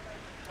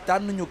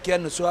tànn ñu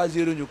kenn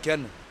choisir ñu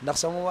kenn ndax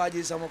sama waa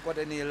ji sama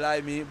côté nii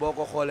laay mi boo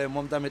ko xoolee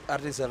moom tamit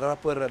artiste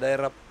rappeur la day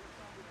rap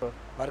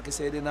parce que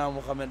Seydina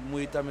Mouhamed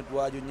muy tamit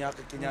waaju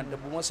ñàkk ki ñaan te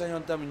bu ma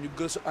sañoon tamit ñu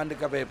gëstu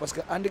handicapé yi parce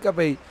que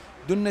handicapé yi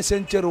duñ ne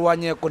seen cër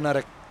wàññeeku na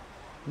rek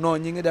non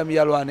ñi ngi dem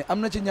yalwaani am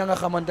na ci ña nga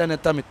xamante ne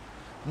tamit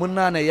mën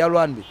naa ne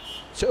yalwaan bi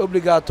c'est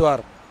obligatoire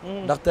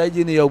ndax tey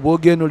jii ni yow boo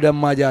génnul dem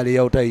maajaali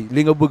yow tey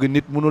li nga bëgg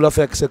nit mënu la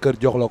fekk sa kër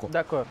jox la ko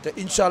d'accord te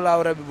incha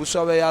allahu rabbi bu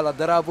soobee yàlla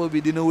drapeau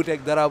bi dina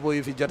wuteeg drapeau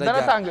yi fi jot a dana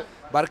jaar tàng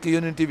barke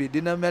yonent bi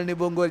dina mel ni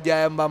ba ngoor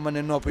jaaya mbaam ma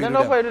ne noppi ne du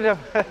noppay du dem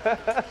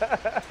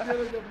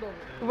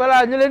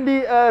voilà ñu leen di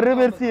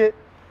remercier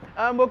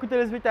mbokki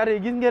téléspectateurs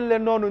yi gis ngeen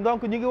leen noonu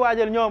donc ñu ngi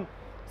waajal ñoom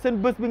seen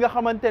bés bi nga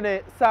xamante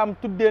ne Sam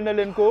tuddee na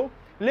leen ko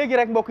léegi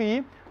rek mbokk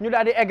yi ñu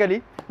daal di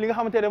eggali li nga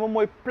xamante ne moom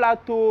mooy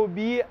plateau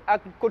bi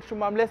ak coach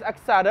Mame Less ak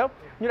Sada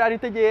ñu daal di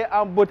tëjee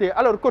en beauté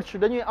alors coach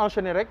dañuy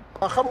enchaîner rek.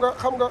 waaw xam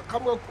nga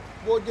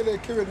boo jëlee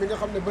kéwél mi nga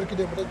xam ne barki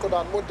démb dañ ko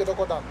daan moo jëda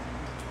ko daan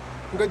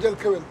nga jël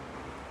kéwél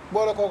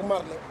boole kook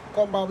marle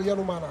combat bi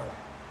yanu maanaa la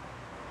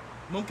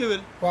moom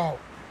kéwél. waaw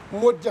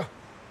Modou Dia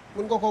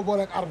mun nga koo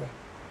boole ak armée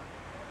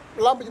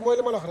lamb ji mooy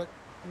li ma la wax rek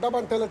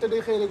dabante la te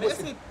day xëy rek mais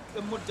est-ce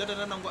que Modou Dia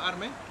dana nangu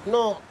armée.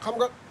 non xam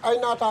nga ay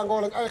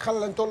naataangoo lañ ay xale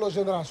lañ tolloo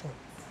génération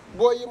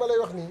boo yi ma lay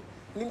wax nii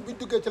ñun buñ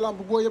duggee ci lamb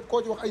boo yëpp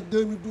koo ci wax ay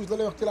 2012 la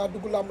lay wax ci laa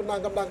dugg lamb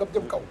nangam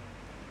jëm kaw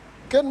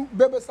kenn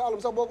bébé Saloum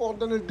sax boo ko wax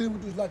dana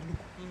 2012 laa ci dugg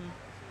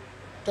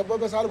te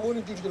bébé Saloum moo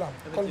leen jiitu ci lamb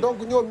kon donc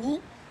ñoom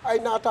ñii ay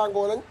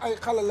naataangoo lañ ay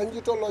xale lañ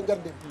ci tolloo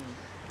njardim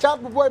caat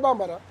bu booy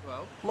bambara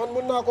man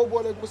mën naa koo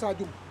booleeg Moussa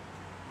Dioum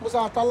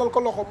Moussa tàllal ko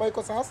loxo may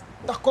ko saas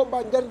ndax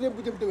combat njardim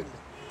bu jëm déwén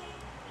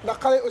la ndax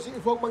xale yi aussi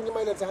il faut que mag ñi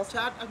may leen saas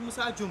caat ak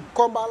Moussa Dioum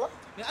combat la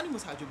mais ani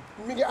Moussa Dioum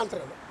mi ngi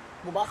entraîné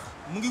bu baax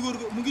mu ngi wóor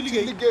mu ngi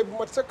liggéey liggéey bu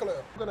mat sëkk la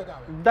yor gën a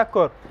gaawee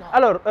d'accord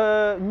alors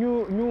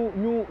ñu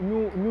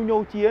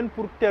ñëw ci yéen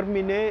pour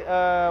terminer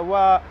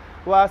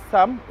waa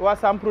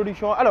Sam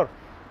production alors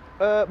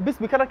bis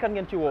bi kan ak kan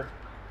ngeen ci woo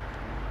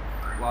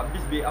waaw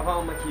bis bi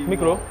avant ma ci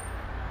micro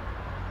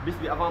bis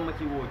bi avant ma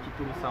ci woo ci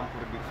turu Sam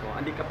production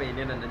handicapé yi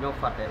nee na dañoo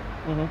fàtte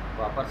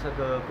waaw parce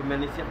que ku mel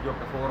ni Cheikh Diop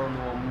dafa waroon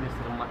woo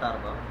ministre Matar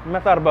Ba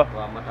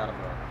waaw Matar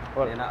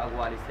Ba nee na ak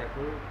Wally Seck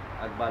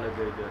ak Balla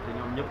Gaye 2 te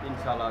ñoom ñëpp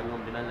incha allah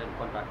ñoom dinañ leen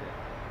contacter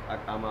ak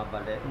Ama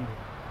Baldé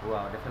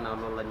waaw defe naa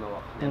loolu lañ ma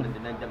wax nee na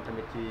dinañ dem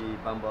tamit ci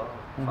Bamba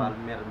Fall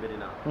maire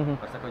Médina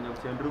parce que ñoom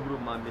seen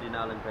regroupement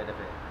Médina lañ koy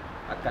defee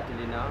ak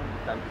Catalina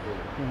Tampico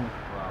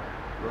waaw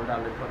loolu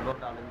daal lañ ma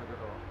jot a wax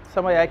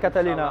sama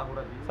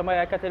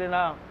yaay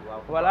Catalina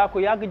voilà ku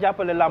yàgg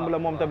jàppale làmb la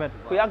moom tamit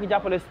ku yàgg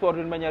jàppale sport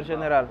d'une manière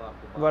générale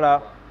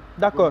voilà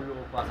d'accord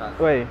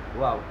oui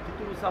waaw ci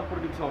turu Sam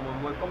production moom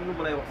mooy comme nu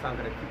ma lay wax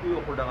sànq rek ci ku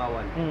yokkul da ngaa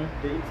wàññi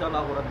te incha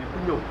allahu rabbi ku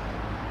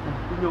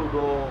ñëw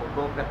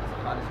doo perte sa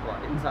xaalis quoi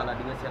te incha allah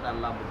di nga seetaan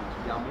làmb bi ci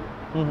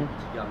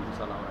jàmm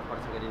incha allahu rabbi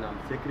parce que dina am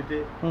sécurité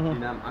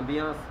dina am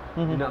ambiance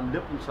dina am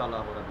lépp incha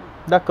allahu rabbi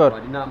d'accord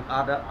waaw dina am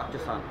aada ak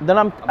cosaan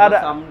dana am aada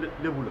Sam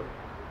lébu la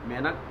mais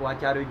nag waa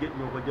Thiaroye Géej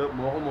ñoo ko jël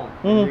moo ko moom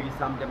léegi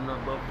Sam dem na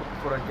ba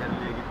frontière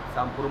léegi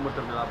Sam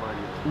promoteur de la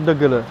banlieue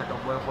dëgg la parce que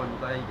booy xool ñu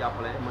koy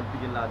jàppale man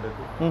Pikine laa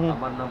dëkk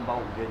man na Mbaw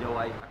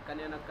Géejawaay ak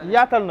kaneen ak kaneen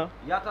yaatal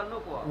na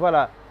quoi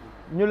voilà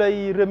ñu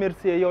lay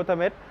remercier yow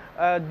tamit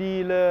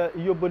di la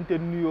yóbbante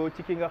nuyoo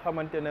ci ki nga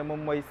xamante ne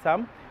moom mooy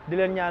Sam di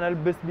leen ñaanal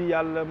bés bi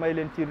yàlla may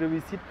leen ci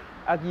réussite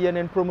ak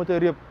yeneen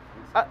promoteur yëpp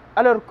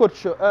alors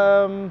coach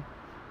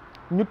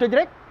ñu tëj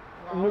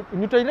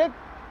rek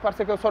parce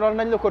que sonal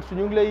nañ la coach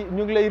ñu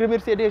ngi lay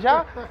remercier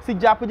déjà si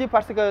jàpp ji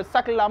parce que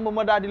chaque lamb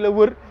ma daal di la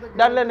wër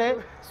daal la ne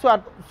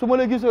soit su ma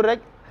la gisul rek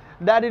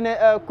daal di ne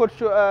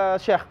coach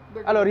Cheikh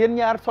alors yéen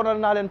ñaar sonal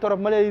naa leen torop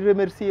ma lay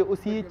remercier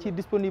aussi ci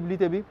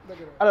disponibilité bi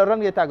alors ran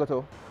ngay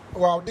tàggatoo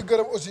waaw di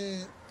gërëm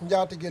aussi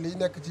njaatige yi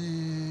nekk ci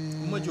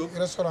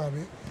restaurant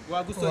bi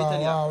waa Gusto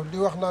Italia waaw di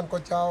wax naan ko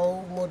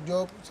ciao Modou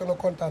Diop sono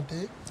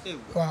contenti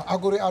waaw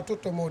auguri a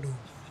tutto Modou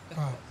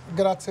waaw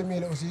grazie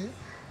mille aussi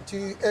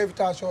ci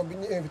invitation bi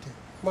ñu invité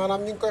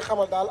maanaam ñu ngi koy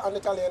xamal daal en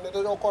italien ne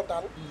dañoo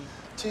kontaan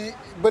ci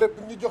bërëb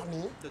bi ñu jox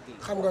nii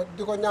xam nga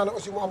di ko ñaanal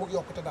aussi mu amuk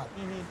yokkute daal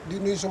di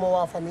nuyu suma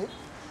waa famille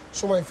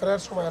sumay frère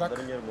sumay rak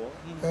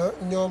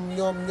ñoom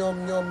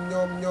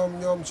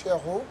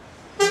Cheikhou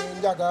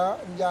Ndiaga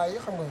Ndiaye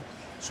xam nga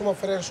suma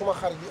frère suma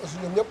xarit yi aussi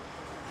ñoom ñëpp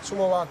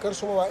suma waa kër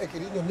suma waa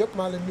écrit ñoom ñëpp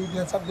maa leen nuyu di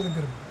leen sant di leen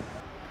gërëm.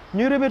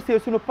 ñuy remercier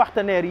suñu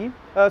partenaires yi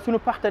suñu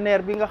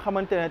partenaire bi nga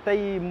xamante ne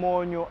tey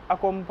moo ñu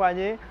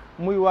accompagner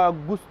muy waa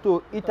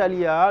Gusto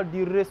Italia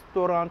di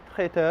restaurant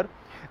traiteur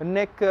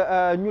nekk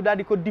ñu daal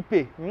di ko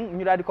dippee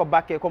ñu daal di ko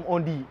bàkkee comme on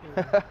dit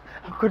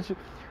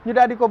ñu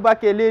daal di ko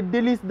bàkkee les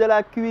délices de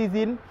la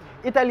cuisine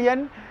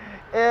italienne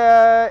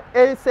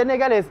et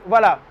sénégalaise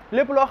voilà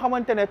lépp loo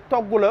xamante ne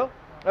togg la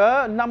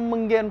namm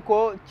ngeen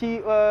ko ci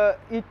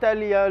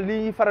italien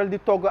li ñuy faral di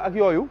togg ak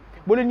yooyu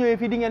boo leen ñëwee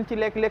fii di ngeen ci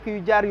lekk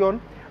yu jaar yoon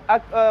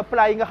ak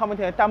plat yi nga xamante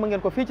ne tàmm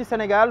ngeen ko fii ci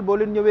Sénégal boo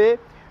leen ñëwee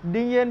di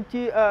ngeen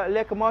ci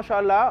lekk macha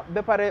allah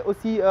ba pare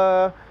aussi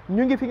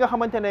ñu ngi fi nga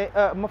xamante ne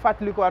ma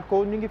fàttalikuwaat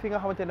ko ñu ngi fi nga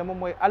xamante ne moom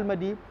mooy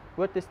Almadies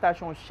wetu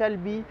station Shell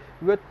bi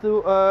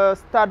wetu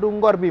stade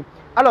Ngor bi.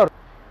 alors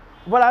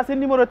voilà seen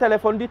numéro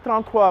téléphone di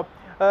 33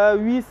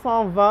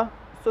 820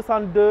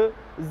 62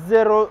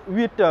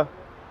 08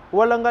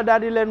 wala nga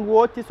daal di leen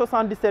woo ci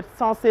 77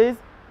 116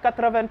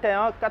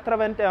 81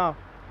 81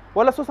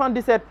 wala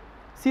 77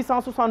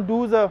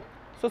 672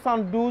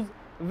 72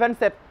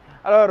 27.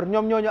 alors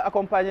ñoom ñoo ñu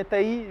accompagner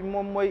tey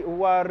moom mooy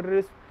waa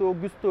Resto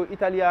Gusto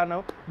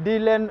Italiano di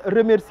leen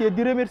remercier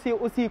di remercier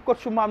aussi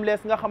coach Mame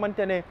Less nga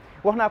xamante ne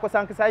wax naa ko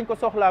sànq saa ñu ko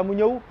soxlaa mu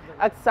ñëw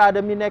ak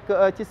Sada mi nekk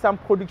ci Sam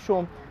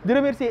Production di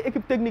remercier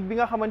équipe technique bi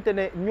nga xamante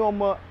ne ñoo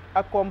ma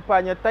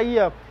accompagner tey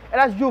El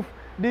Hadj Diouf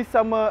di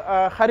sama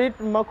xarit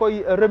ma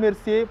koy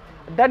remercier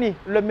Dani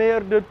le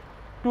meilleur de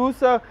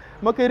tous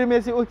ma koy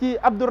remercier aussi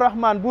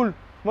Abdourahmane Boul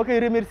ma koy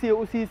remercier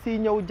aussi si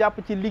ñëw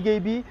jàpp ci liggéey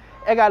bi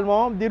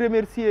également di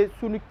remercier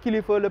sunu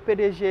kilifa le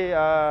PDG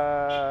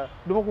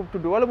du ma ko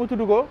tudd wala ma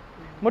tudd ko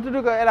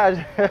El Hadj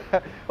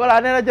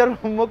voilà nee na jarul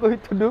ma koy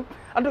tudd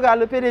en tout cas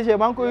le PDG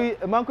maa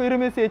ngi koy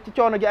remercier ci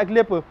coono gi ak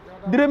lépp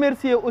di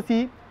remercier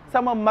aussi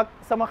sama mag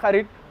sama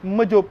xarit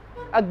ma Diop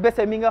ak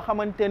bese mi nga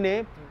xamante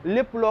ne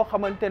lépp loo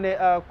xamante ne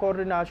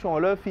coordination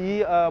la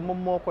fii moom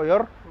moo ko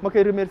yor ma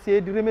koy remercier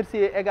di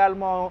remercier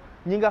également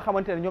ñi nga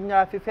xamante ne ñoom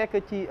ñaa fi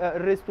fekk ci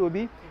resto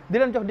bi di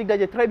leen jox dig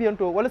daje très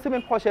bientôt wala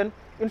semaine prochaine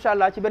incha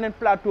allah ci beneen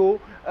plateau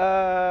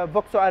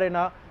Vox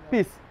Arena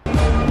peace.